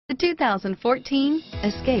The 2014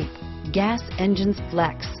 Escape. Gas engines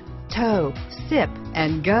flex, tow, sip,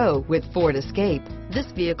 and go with Ford Escape. This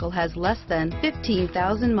vehicle has less than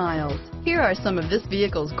 15,000 miles. Here are some of this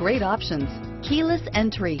vehicle's great options: keyless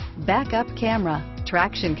entry, backup camera,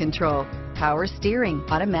 traction control, power steering,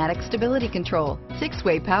 automatic stability control,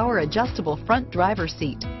 6-way power adjustable front driver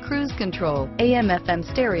seat, cruise control, AM/FM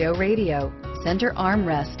stereo radio, center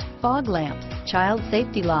armrest, fog lamps, child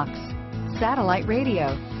safety locks, satellite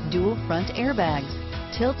radio, dual front airbags,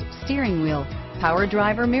 tilt steering wheel, power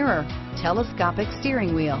driver mirror, telescopic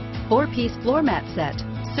steering wheel, 4-piece floor mat set.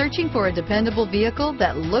 Searching for a dependable vehicle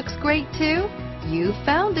that looks great too? You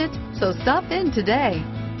found it, so stop in today.